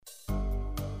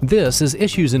This is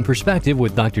Issues in Perspective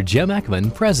with Dr. Jim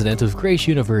Eckman, President of Grace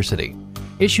University.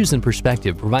 Issues in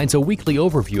Perspective provides a weekly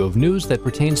overview of news that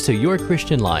pertains to your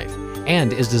Christian life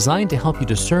and is designed to help you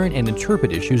discern and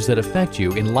interpret issues that affect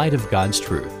you in light of God's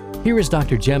truth. Here is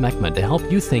Dr. Jim Eckman to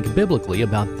help you think biblically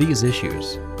about these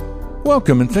issues.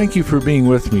 Welcome, and thank you for being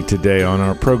with me today on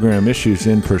our program Issues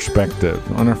in Perspective.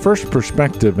 On our first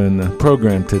perspective in the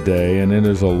program today, and it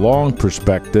is a long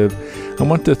perspective, I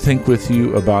want to think with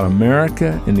you about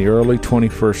America in the early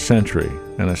 21st century,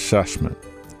 an assessment.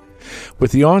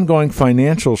 With the ongoing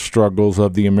financial struggles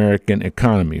of the American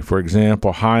economy, for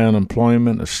example, high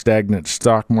unemployment, a stagnant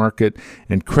stock market,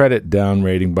 and credit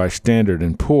downrating by Standard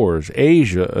 & Poor's,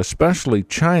 Asia, especially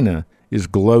China, is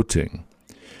gloating.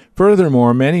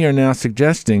 Furthermore, many are now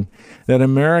suggesting that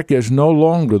America is no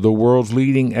longer the world's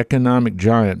leading economic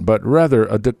giant, but rather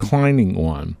a declining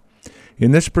one.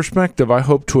 In this perspective, I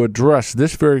hope to address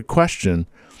this very question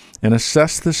and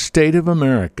assess the state of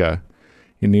America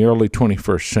in the early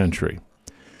 21st century.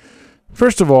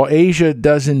 First of all, Asia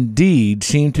does indeed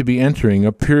seem to be entering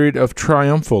a period of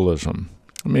triumphalism.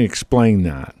 Let me explain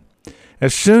that.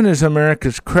 As soon as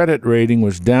America's credit rating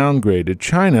was downgraded,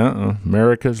 China,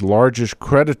 America's largest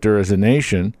creditor as a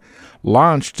nation,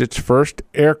 launched its first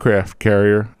aircraft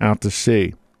carrier out to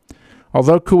sea.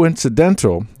 Although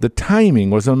coincidental, the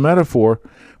timing was a metaphor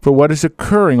for what is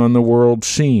occurring on the world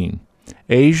scene.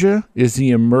 Asia is the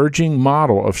emerging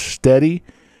model of steady,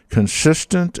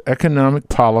 consistent economic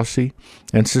policy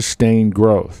and sustained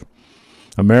growth.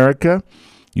 America,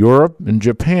 Europe, and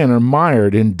Japan are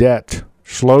mired in debt,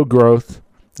 slow growth,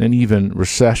 and even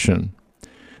recession.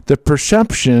 The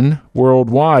perception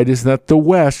worldwide is that the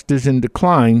West is in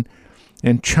decline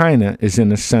and China is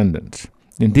in ascendance.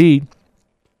 Indeed,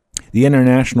 the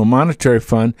International Monetary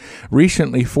Fund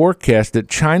recently forecast that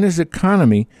China's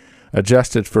economy,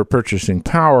 adjusted for purchasing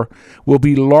power, will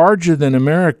be larger than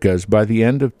America's by the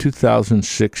end of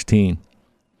 2016.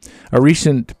 A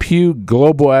recent Pew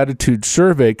Global Attitude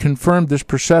survey confirmed this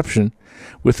perception,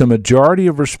 with a majority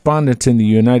of respondents in the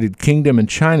United Kingdom and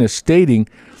China stating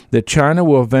that China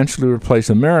will eventually replace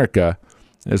America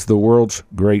as the world's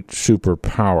great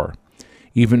superpower.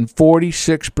 Even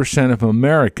 46% of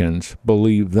Americans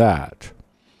believe that.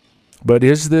 But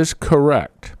is this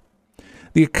correct?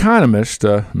 The Economist,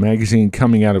 a magazine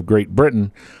coming out of Great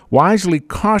Britain, wisely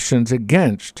cautions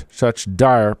against such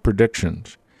dire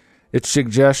predictions. It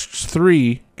suggests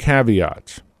three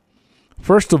caveats.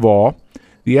 First of all,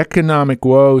 the economic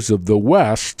woes of the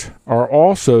West are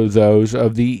also those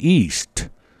of the East.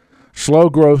 Slow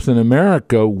growth in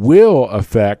America will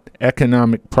affect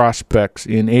economic prospects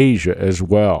in Asia as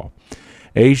well.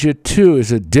 Asia, too,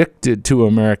 is addicted to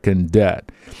American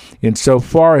debt,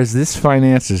 insofar as this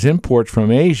finances imports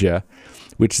from Asia,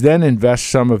 which then invests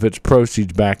some of its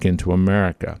proceeds back into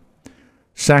America.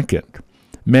 Second,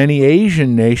 many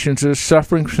Asian nations are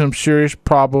suffering from serious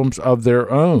problems of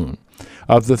their own.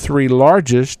 Of the three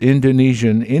largest, Indonesia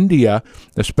and India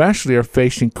especially, are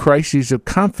facing crises of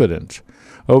confidence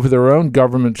over their own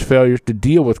government's failure to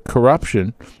deal with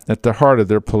corruption at the heart of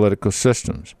their political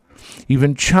systems.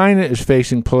 Even China is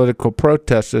facing political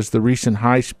protests, as the recent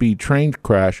high-speed train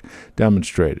crash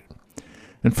demonstrated.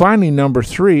 And finally, number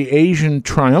three, Asian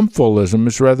triumphalism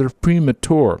is rather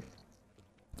premature.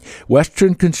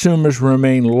 Western consumers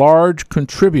remain large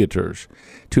contributors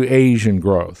to Asian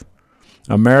growth.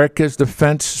 America's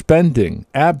defense spending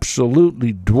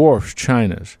absolutely dwarfs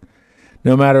China's.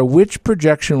 No matter which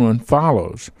projection one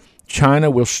follows, China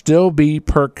will still be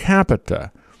per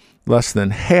capita less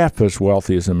than half as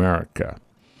wealthy as America.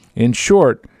 In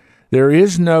short, there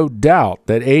is no doubt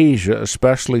that Asia,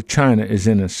 especially China, is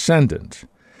in ascendance,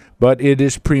 but it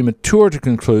is premature to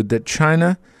conclude that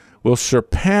China will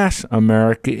surpass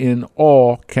America in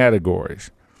all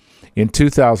categories. In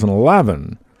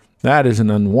 2011, that is an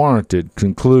unwarranted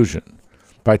conclusion.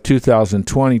 By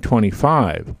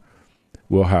 2020-25,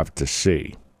 we'll have to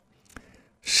see.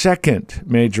 Second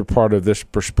major part of this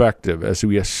perspective as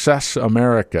we assess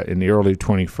America in the early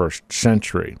 21st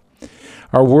century.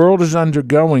 Our world is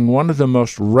undergoing one of the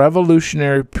most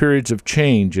revolutionary periods of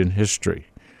change in history.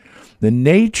 The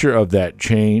nature of that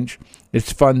change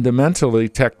is fundamentally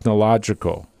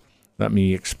technological. Let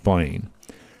me explain.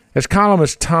 As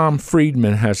columnist Tom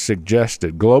Friedman has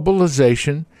suggested,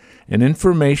 globalization and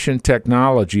information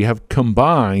technology have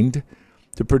combined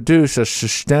to produce a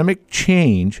systemic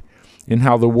change in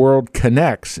how the world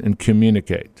connects and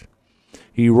communicates.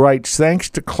 He writes, thanks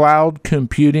to cloud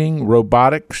computing,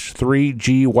 robotics,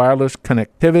 3G wireless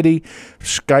connectivity,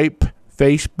 Skype,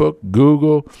 Facebook,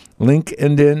 Google,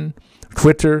 LinkedIn,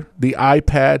 Twitter, the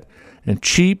iPad, and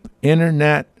cheap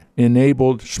internet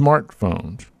enabled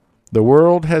smartphones. The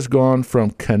world has gone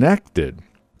from connected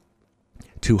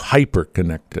to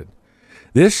hyper-connected.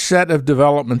 This set of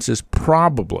developments is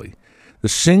probably the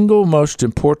single most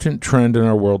important trend in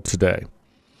our world today.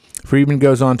 Friedman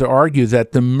goes on to argue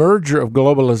that the merger of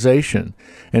globalization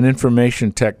and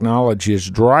information technology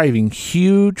is driving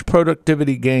huge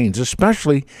productivity gains,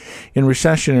 especially in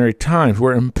recessionary times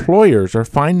where employers are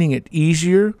finding it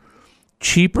easier,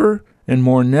 cheaper, and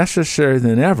more necessary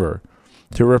than ever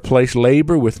to replace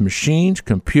labor with machines,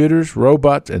 computers,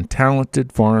 robots, and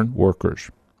talented foreign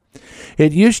workers.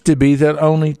 It used to be that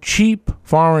only cheap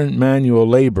foreign manual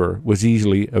labor was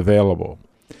easily available.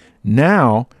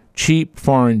 Now, cheap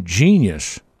foreign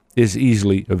genius is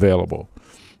easily available.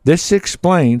 This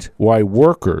explains why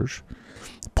workers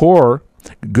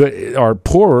are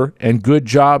poorer and good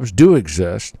jobs do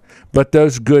exist, but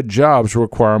those good jobs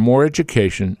require more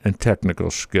education and technical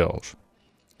skills.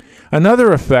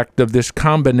 Another effect of this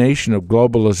combination of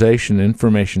globalization and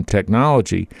information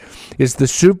technology is the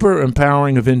super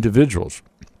empowering of individuals,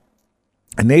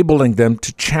 enabling them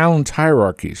to challenge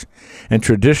hierarchies and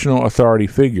traditional authority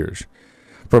figures,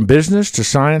 from business to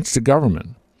science to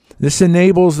government. This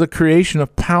enables the creation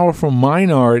of powerful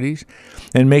minorities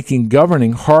and making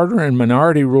governing harder and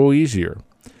minority rule easier.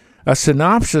 A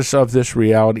synopsis of this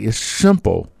reality is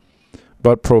simple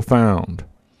but profound.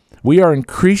 We are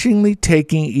increasingly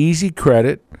taking easy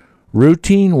credit,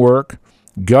 routine work,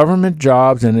 government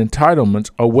jobs, and entitlements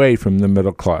away from the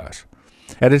middle class.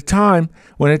 At a time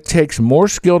when it takes more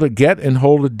skill to get and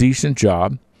hold a decent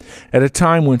job, at a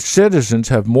time when citizens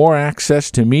have more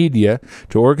access to media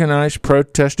to organize,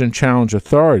 protest, and challenge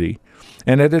authority,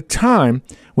 and at a time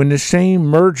when the same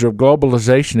merger of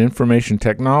globalization and information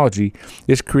technology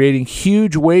is creating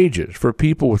huge wages for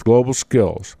people with global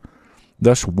skills,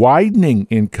 thus widening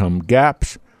income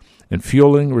gaps and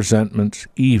fueling resentments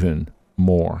even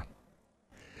more.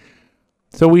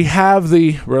 So we have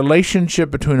the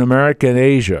relationship between America and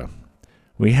Asia.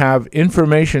 We have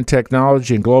information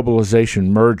technology and globalization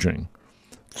merging.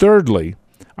 Thirdly,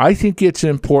 I think it's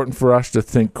important for us to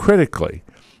think critically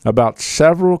about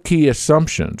several key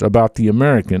assumptions about the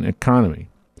American economy.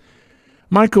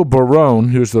 Michael Barone,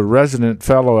 who's the resident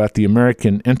fellow at the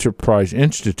American Enterprise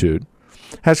Institute,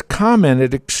 has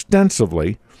commented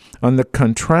extensively on the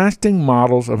contrasting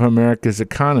models of America's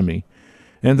economy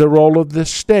and the role of the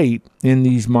state in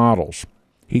these models.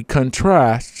 He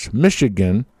contrasts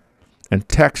Michigan and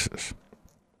Texas.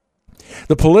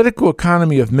 The political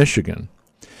economy of Michigan,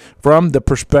 from the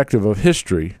perspective of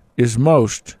history, is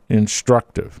most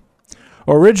instructive.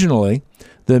 Originally,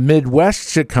 the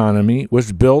Midwest's economy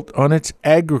was built on its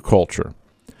agriculture.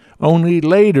 Only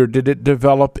later did it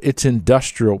develop its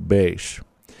industrial base.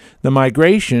 The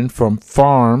migration from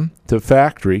farm to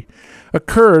factory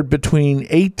occurred between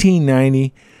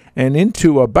 1890 and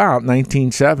into about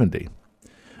 1970.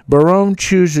 Barone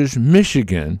chooses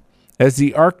Michigan as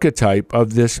the archetype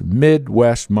of this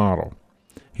Midwest model.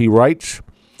 He writes,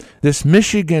 "This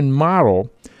Michigan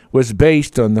model was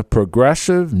based on the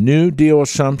progressive New Deal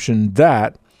assumption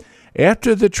that,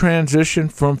 after the transition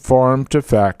from farm to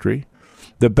factory,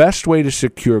 the best way to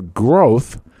secure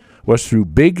growth was through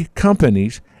big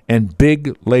companies and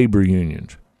big labor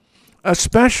unions.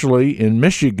 Especially in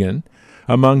Michigan,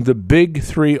 among the big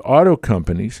three auto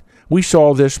companies, we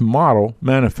saw this model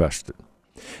manifested.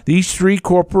 These three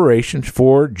corporations,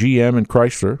 Ford, GM, and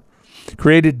Chrysler,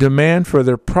 created demand for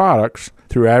their products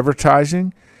through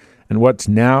advertising and what's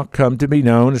now come to be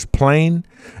known as plain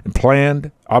and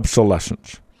planned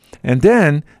obsolescence. And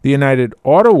then the United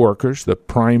Auto Workers, the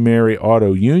primary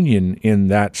auto union in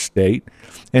that state,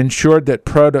 ensured that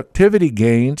productivity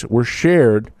gains were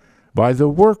shared by the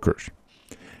workers.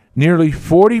 Nearly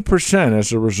 40%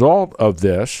 as a result of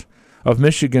this, of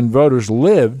Michigan voters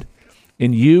lived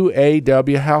in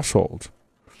UAW households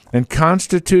and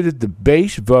constituted the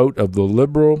base vote of the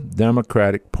Liberal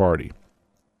Democratic Party.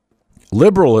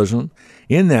 Liberalism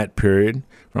in that period,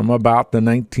 from about the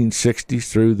 1960s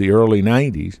through the early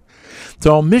 90s,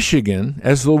 saw Michigan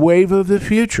as the wave of the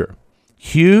future.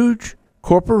 Huge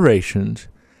corporations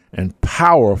and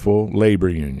powerful labor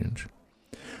unions.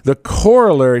 The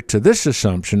corollary to this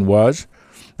assumption was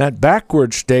that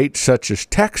backward states such as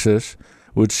Texas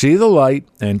would see the light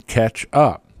and catch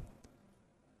up.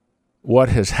 What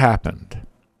has happened?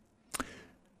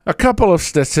 A couple of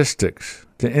statistics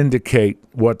to indicate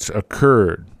what's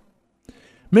occurred.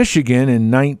 Michigan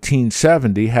in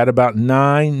 1970 had about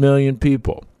 9 million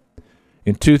people.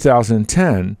 In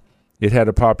 2010, it had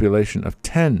a population of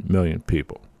 10 million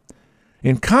people.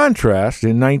 In contrast,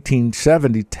 in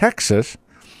 1970, Texas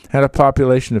had a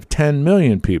population of 10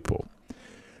 million people.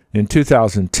 In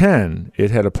 2010,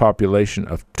 it had a population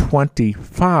of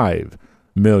 25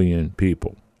 million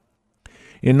people.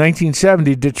 In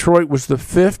 1970, Detroit was the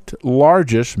fifth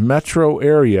largest metro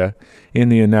area in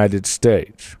the United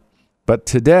States. But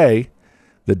today,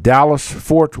 the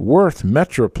Dallas-Fort Worth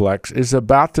Metroplex is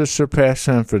about to surpass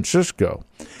San Francisco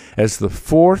as the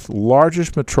fourth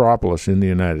largest metropolis in the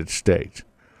United States.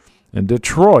 And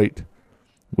Detroit,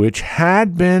 which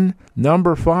had been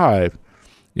number 5,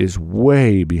 is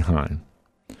way behind.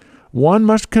 One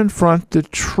must confront the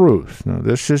truth. Now,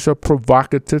 this is a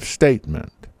provocative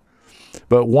statement,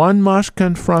 but one must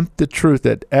confront the truth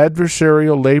that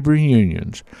adversarial labor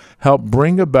unions help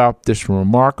bring about this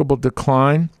remarkable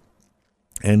decline,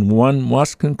 and one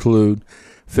must conclude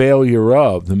failure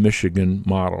of the Michigan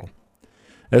model.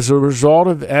 As a result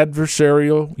of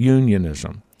adversarial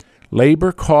unionism,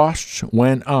 labor costs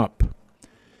went up,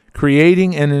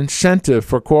 creating an incentive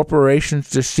for corporations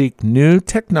to seek new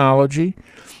technology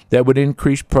that would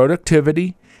increase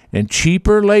productivity and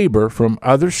cheaper labor from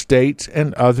other states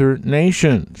and other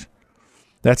nations.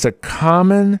 That's a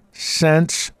common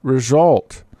sense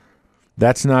result.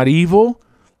 That's not evil,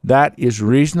 that is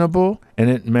reasonable, and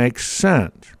it makes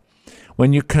sense.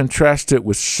 When you contrast it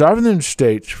with southern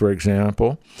states, for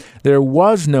example, there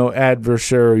was no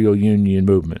adversarial union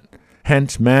movement.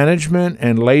 Hence, management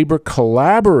and labor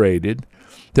collaborated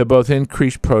to both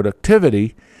increase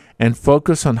productivity and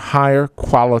focus on higher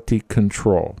quality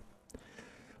control.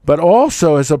 But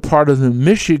also, as a part of the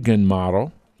Michigan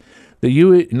model, the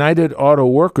United Auto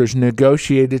Workers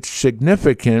negotiated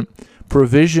significant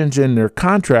provisions in their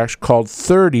contracts called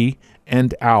 30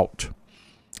 and out.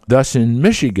 Thus, in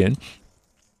Michigan,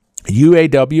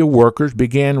 UAW workers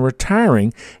began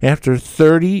retiring after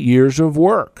 30 years of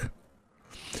work.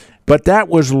 But that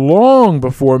was long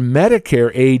before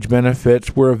Medicare age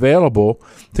benefits were available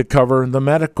to cover the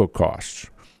medical costs.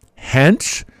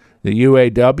 Hence, the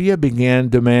UAW began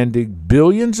demanding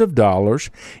billions of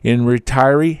dollars in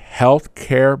retiree health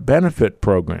care benefit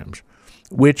programs,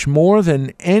 which more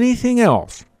than anything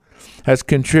else has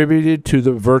contributed to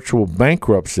the virtual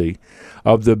bankruptcy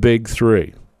of the Big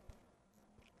Three.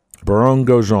 Barone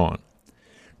goes on,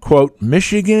 quote,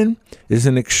 Michigan is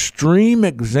an extreme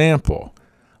example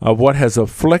of what has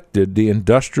afflicted the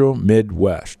industrial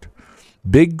Midwest.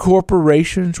 Big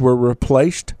corporations were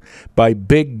replaced by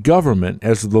big government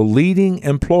as the leading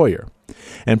employer,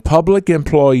 and public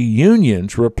employee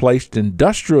unions replaced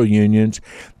industrial unions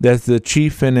as the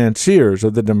chief financiers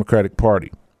of the Democratic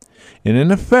Party. And in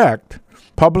effect,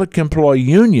 public employee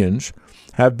unions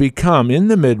have become, in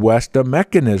the Midwest, a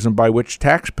mechanism by which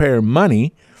taxpayer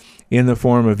money, in the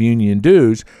form of union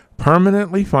dues,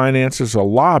 permanently finances a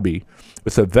lobby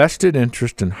with a vested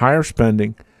interest in higher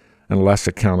spending and less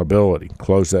accountability.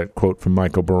 Close that quote from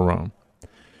Michael Barone.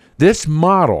 This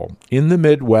model in the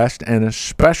Midwest, and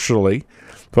especially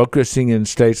focusing in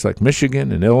states like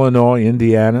Michigan and Illinois,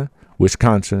 Indiana,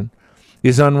 Wisconsin,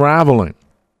 is unraveling.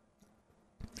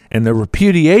 And the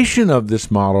repudiation of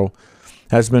this model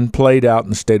has been played out in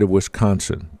the state of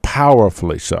Wisconsin,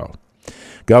 powerfully so.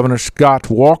 Governor Scott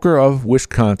Walker of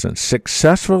Wisconsin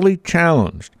successfully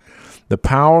challenged the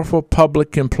powerful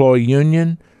public employee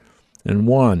union and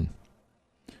won.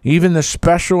 Even the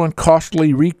special and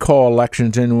costly recall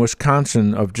elections in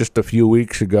Wisconsin of just a few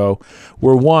weeks ago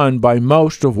were won by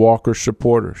most of Walker's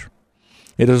supporters.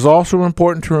 It is also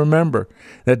important to remember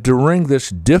that during this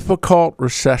difficult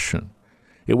recession,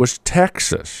 it was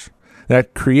Texas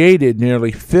that created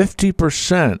nearly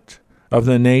 50% of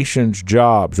the nation's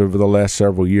jobs over the last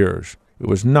several years. It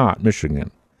was not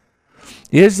Michigan.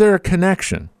 Is there a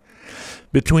connection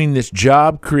between this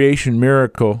job creation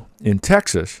miracle in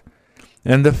Texas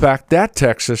and the fact that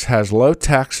Texas has low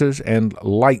taxes and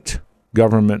light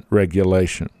government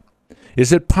regulation?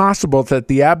 Is it possible that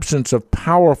the absence of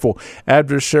powerful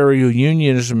adversarial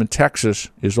unionism in Texas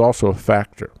is also a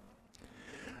factor?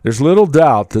 There's little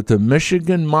doubt that the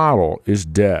Michigan model is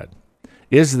dead.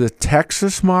 Is the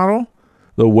Texas model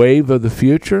the wave of the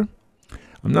future?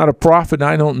 I'm not a prophet.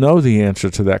 I don't know the answer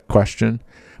to that question,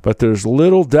 but there's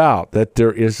little doubt that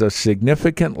there is a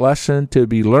significant lesson to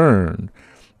be learned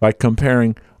by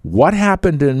comparing what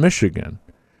happened in Michigan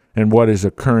and what is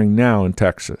occurring now in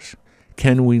Texas.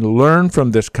 Can we learn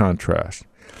from this contrast?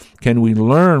 Can we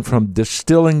learn from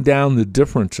distilling down the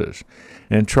differences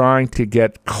and trying to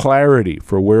get clarity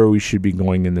for where we should be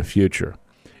going in the future?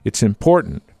 It's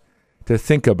important to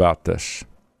think about this.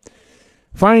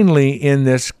 Finally, in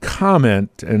this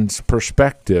comment and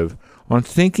perspective on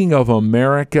thinking of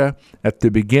America at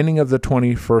the beginning of the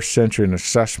 21st century and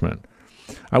assessment,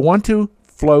 I want to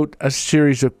float a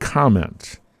series of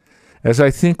comments as I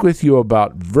think with you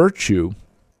about virtue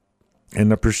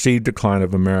and the perceived decline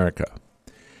of America.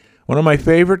 One of my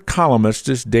favorite columnists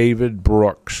is David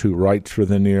Brooks, who writes for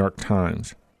the New York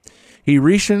Times. He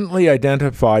recently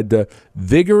identified the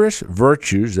vigorous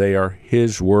virtues, they are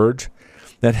his words,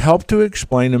 that help to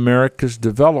explain America's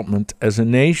development as a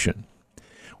nation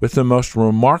with the most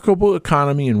remarkable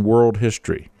economy in world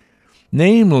history,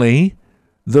 namely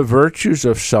the virtues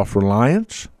of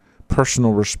self-reliance,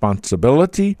 personal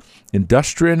responsibility,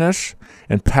 industriousness,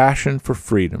 and passion for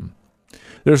freedom.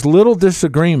 There's little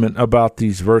disagreement about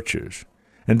these virtues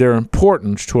and their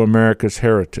importance to America's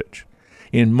heritage.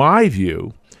 In my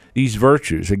view, these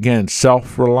virtues, again,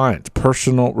 self-reliance,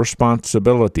 personal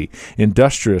responsibility,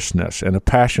 industriousness, and a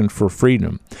passion for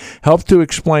freedom, help to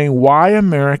explain why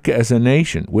America as a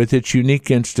nation, with its unique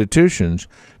institutions,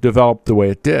 developed the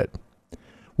way it did.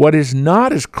 What is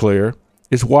not as clear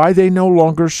is why they no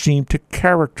longer seem to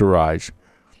characterize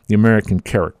the American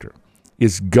character.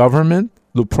 Is government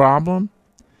the problem?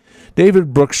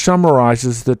 David Brooks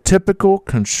summarizes the typical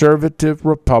conservative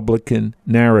Republican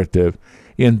narrative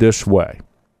in this way.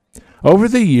 Over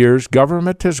the years,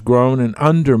 government has grown and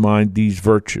undermined these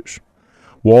virtues.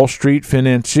 Wall Street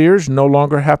financiers no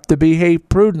longer have to behave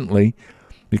prudently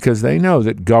because they know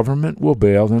that government will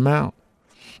bail them out.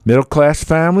 Middle-class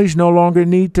families no longer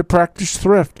need to practice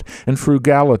thrift and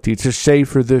frugality to save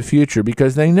for the future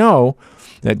because they know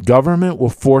that government will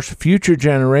force future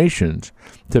generations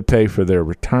to pay for their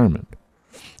retirement.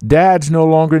 Dads no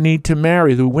longer need to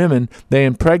marry the women they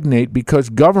impregnate because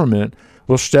government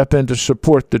will step in to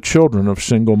support the children of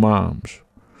single moms.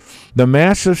 The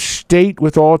massive state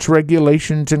with all its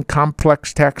regulations and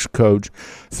complex tax codes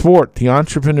thwart the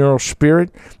entrepreneurial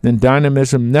spirit and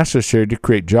dynamism necessary to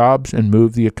create jobs and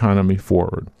move the economy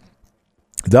forward.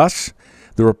 Thus,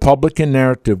 the Republican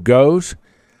narrative goes,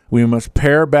 we must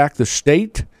pare back the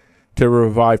state to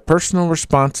revive personal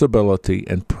responsibility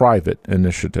and private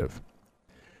initiative.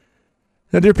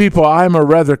 Now, dear people, I'm a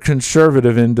rather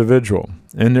conservative individual,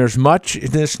 and there's much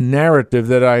in this narrative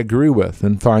that I agree with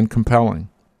and find compelling.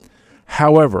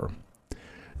 However,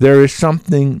 there is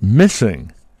something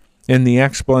missing in the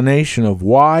explanation of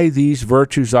why these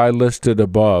virtues I listed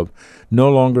above no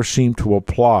longer seem to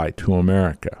apply to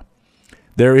America.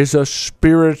 There is a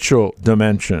spiritual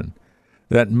dimension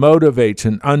that motivates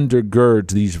and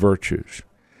undergirds these virtues.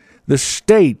 The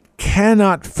state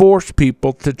cannot force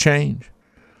people to change.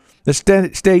 The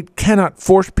state cannot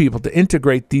force people to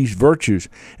integrate these virtues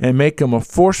and make them a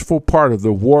forceful part of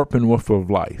the warp and woof of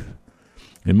life.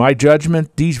 In my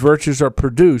judgment, these virtues are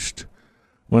produced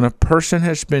when a person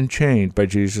has been changed by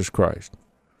Jesus Christ.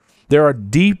 There are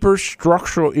deeper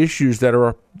structural issues that are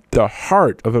at the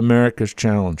heart of America's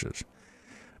challenges.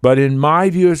 But in my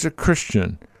view as a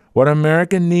Christian, what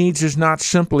America needs is not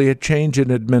simply a change in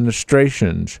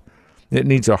administrations. It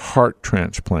needs a heart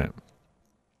transplant.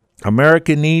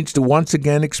 America needs to once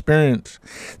again experience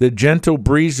the gentle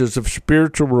breezes of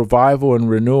spiritual revival and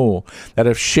renewal that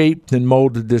have shaped and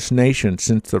molded this nation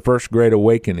since the first Great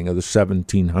Awakening of the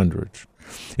 1700s.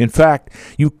 In fact,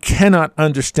 you cannot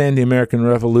understand the American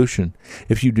Revolution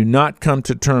if you do not come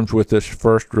to terms with this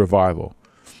first revival.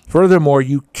 Furthermore,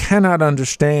 you cannot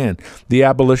understand the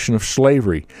abolition of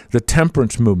slavery, the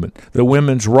temperance movement, the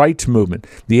women's rights movement,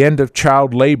 the end of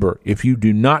child labor if you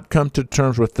do not come to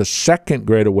terms with the second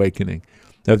Great Awakening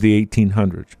of the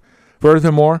 1800s.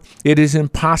 Furthermore, it is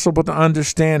impossible to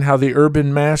understand how the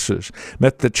urban masses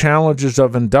met the challenges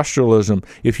of industrialism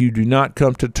if you do not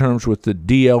come to terms with the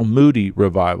D.L. Moody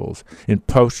revivals in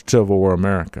post-Civil War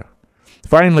America.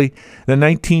 Finally, the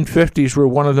 1950s were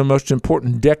one of the most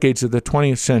important decades of the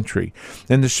 20th century,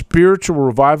 and the spiritual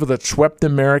revival that swept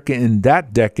America in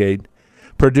that decade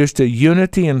produced a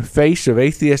unity in the face of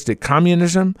atheistic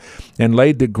communism and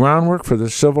laid the groundwork for the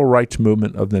civil rights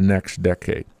movement of the next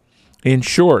decade. In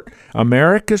short,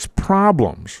 America's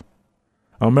problems,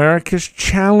 America's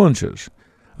challenges,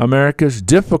 America's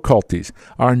difficulties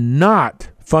are not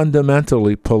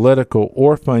fundamentally political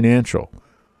or financial.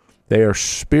 They are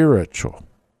spiritual.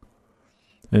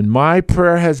 And my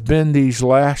prayer has been these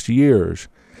last years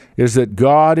is that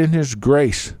God in His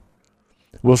grace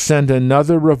will send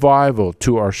another revival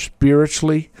to our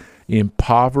spiritually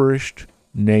impoverished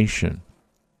nation.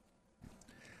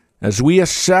 As we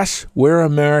assess where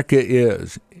America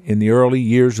is in the early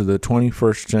years of the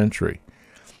 21st century,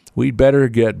 we'd better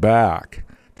get back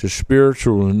to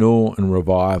spiritual renewal and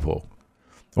revival.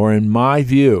 Or in my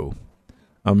view,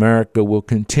 America will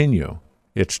continue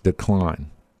its decline.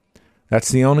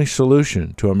 That's the only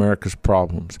solution to America's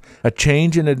problems. A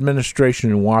change in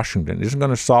administration in Washington isn't going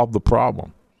to solve the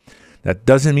problem. That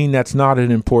doesn't mean that's not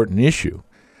an important issue,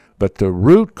 but the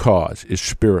root cause is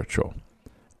spiritual.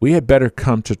 We had better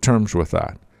come to terms with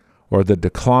that, or the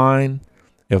decline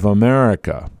of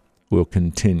America will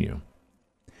continue.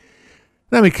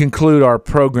 Let me conclude our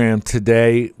program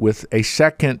today with a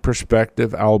second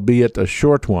perspective, albeit a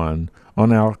short one,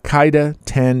 on Al-Qaeda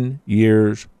 10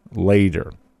 years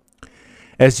later.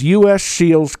 As U.S.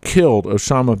 SEALs killed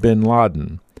Osama bin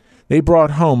Laden, they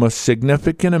brought home a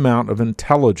significant amount of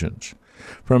intelligence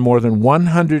from more than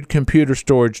 100 computer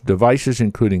storage devices,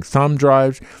 including thumb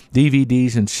drives,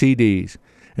 DVDs, and CDs,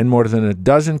 and more than a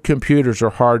dozen computers or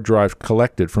hard drives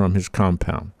collected from his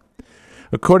compound.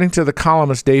 According to the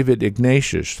columnist David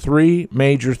Ignatius, 3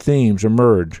 major themes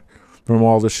emerge from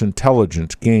all this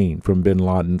intelligence gained from bin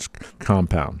Laden's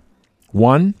compound.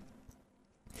 1,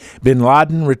 bin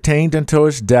Laden retained until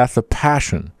his death a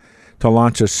passion to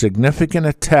launch a significant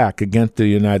attack against the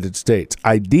United States,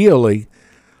 ideally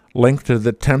linked to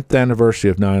the 10th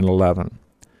anniversary of 9/11.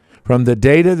 From the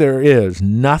data, there is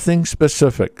nothing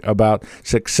specific about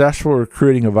successful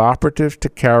recruiting of operatives to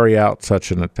carry out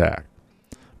such an attack,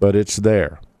 but it's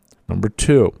there. Number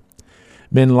 2,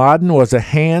 bin Laden was a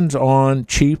hands-on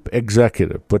chief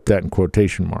executive, put that in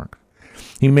quotation marks.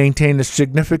 He maintained a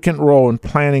significant role in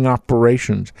planning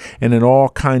operations and in all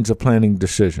kinds of planning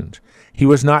decisions. He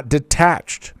was not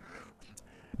detached,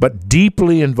 but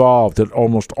deeply involved at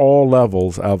almost all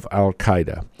levels of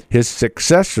Al-Qaeda. His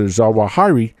successor,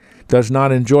 Zawahiri, does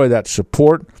not enjoy that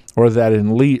support or that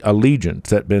allegiance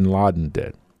that bin Laden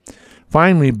did.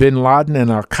 Finally, bin Laden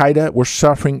and Al-Qaeda were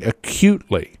suffering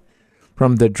acutely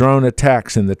from the drone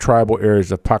attacks in the tribal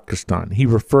areas of Pakistan. He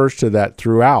refers to that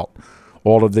throughout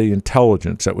all of the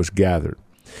intelligence that was gathered.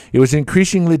 It was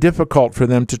increasingly difficult for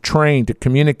them to train, to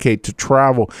communicate, to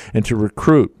travel, and to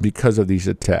recruit because of these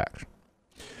attacks.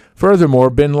 Furthermore,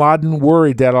 bin Laden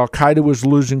worried that Al-Qaeda was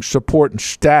losing support and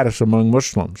status among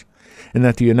Muslims, and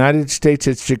that the United States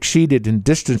had succeeded in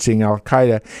distancing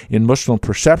Al-Qaeda in Muslim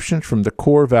perceptions from the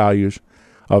core values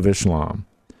of Islam.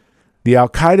 The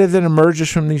Al-Qaeda that emerges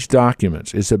from these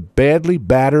documents is a badly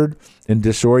battered and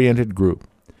disoriented group.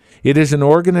 It is an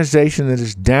organization that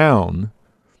is down,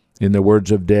 in the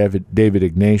words of David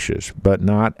Ignatius, but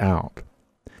not out.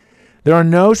 There are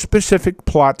no specific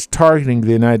plots targeting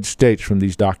the United States from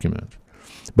these documents,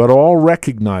 but all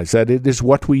recognize that it is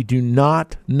what we do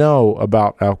not know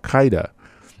about Al-Qaeda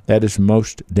that is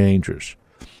most dangerous.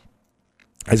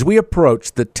 As we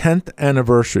approach the 10th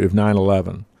anniversary of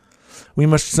 9/11, we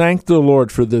must thank the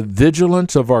Lord for the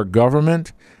vigilance of our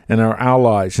government and our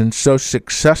allies in so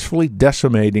successfully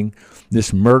decimating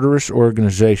this murderous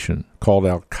organization called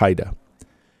Al-Qaeda.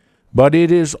 But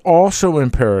it is also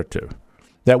imperative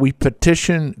that we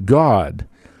petition God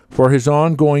for his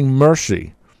ongoing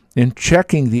mercy in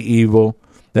checking the evil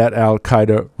that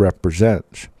Al-Qaeda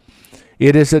represents.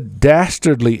 It is a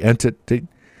dastardly entity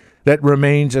that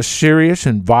remains a serious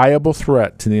and viable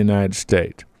threat to the United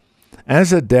States.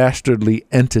 As a dastardly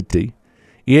entity,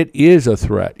 it is a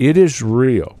threat. It is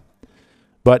real.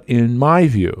 But in my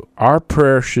view, our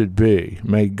prayer should be,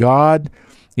 may God,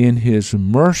 in his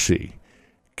mercy,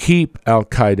 keep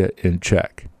Al-Qaeda in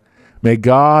check. May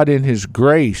God, in his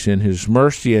grace, in his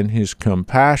mercy, and his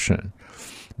compassion,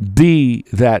 be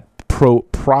that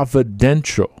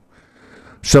providential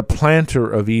supplanter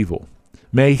of evil.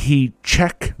 May he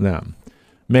check them.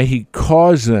 May he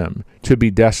cause them to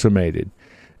be decimated.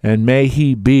 And may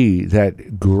he be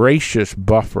that gracious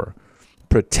buffer,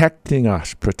 protecting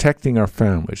us, protecting our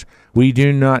families. We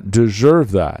do not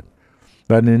deserve that.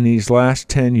 But in these last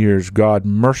 10 years, God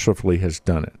mercifully has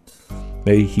done it.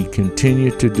 May he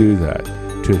continue to do that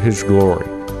to his glory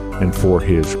and for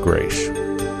his grace.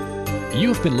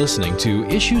 You've been listening to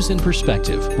Issues in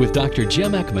Perspective with Dr.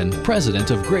 Jim Eckman, President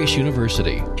of Grace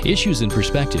University. Issues in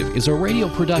Perspective is a radio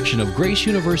production of Grace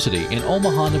University in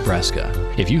Omaha, Nebraska.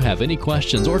 If you have any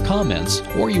questions or comments,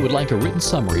 or you would like a written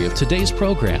summary of today's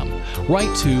program,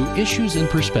 write to Issues in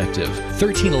Perspective,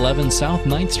 1311 South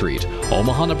 9th Street,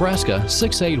 Omaha, Nebraska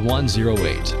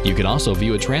 68108. You can also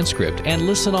view a transcript and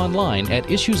listen online at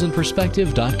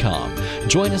issuesinperspective.com.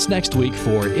 Join us next week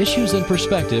for Issues in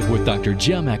Perspective with Dr.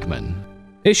 Jim Eckman.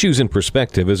 Issues in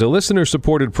Perspective is a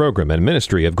listener-supported program and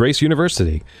ministry of Grace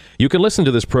University. You can listen to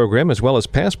this program as well as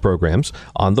past programs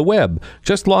on the web.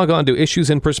 Just log on to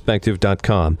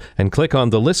issuesinperspective.com and click on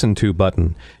the Listen To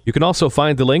button. You can also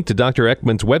find the link to Dr.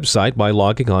 Eckman's website by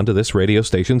logging on to this radio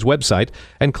station's website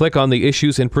and click on the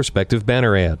Issues in Perspective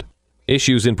banner ad.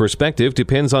 Issues in Perspective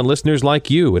depends on listeners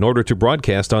like you in order to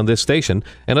broadcast on this station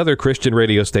and other Christian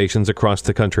radio stations across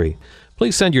the country.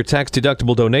 Please send your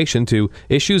tax-deductible donation to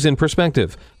Issues in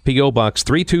Perspective, P.O. Box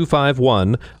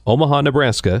 3251, Omaha,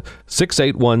 Nebraska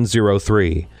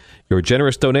 68103. Your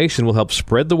generous donation will help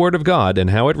spread the word of God and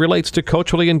how it relates to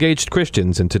culturally engaged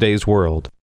Christians in today's world.